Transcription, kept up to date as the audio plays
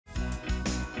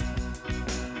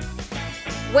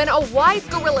When a wise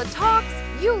gorilla talks,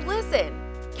 you listen.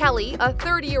 Kelly, a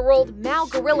 30-year-old male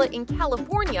gorilla in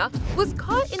California, was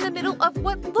caught in the middle of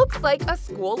what looks like a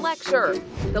school lecture.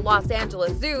 The Los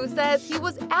Angeles Zoo says he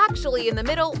was actually in the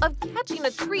middle of catching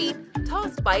a treat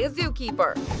tossed by a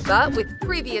zookeeper. But with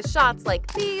previous shots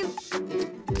like these,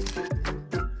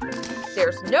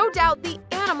 there's no doubt the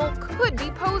animal could be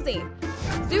posing.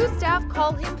 Zoo staff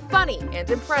call him funny and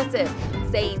impressive,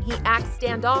 saying he acts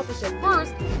standoffish at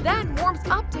first, then warms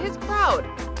up to his crowd.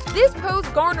 This pose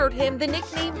garnered him the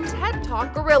nickname TED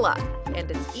Talk Gorilla,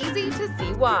 and it's easy to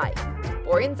see why.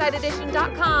 For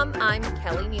InsideEdition.com, I'm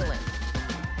Kelly Nealon.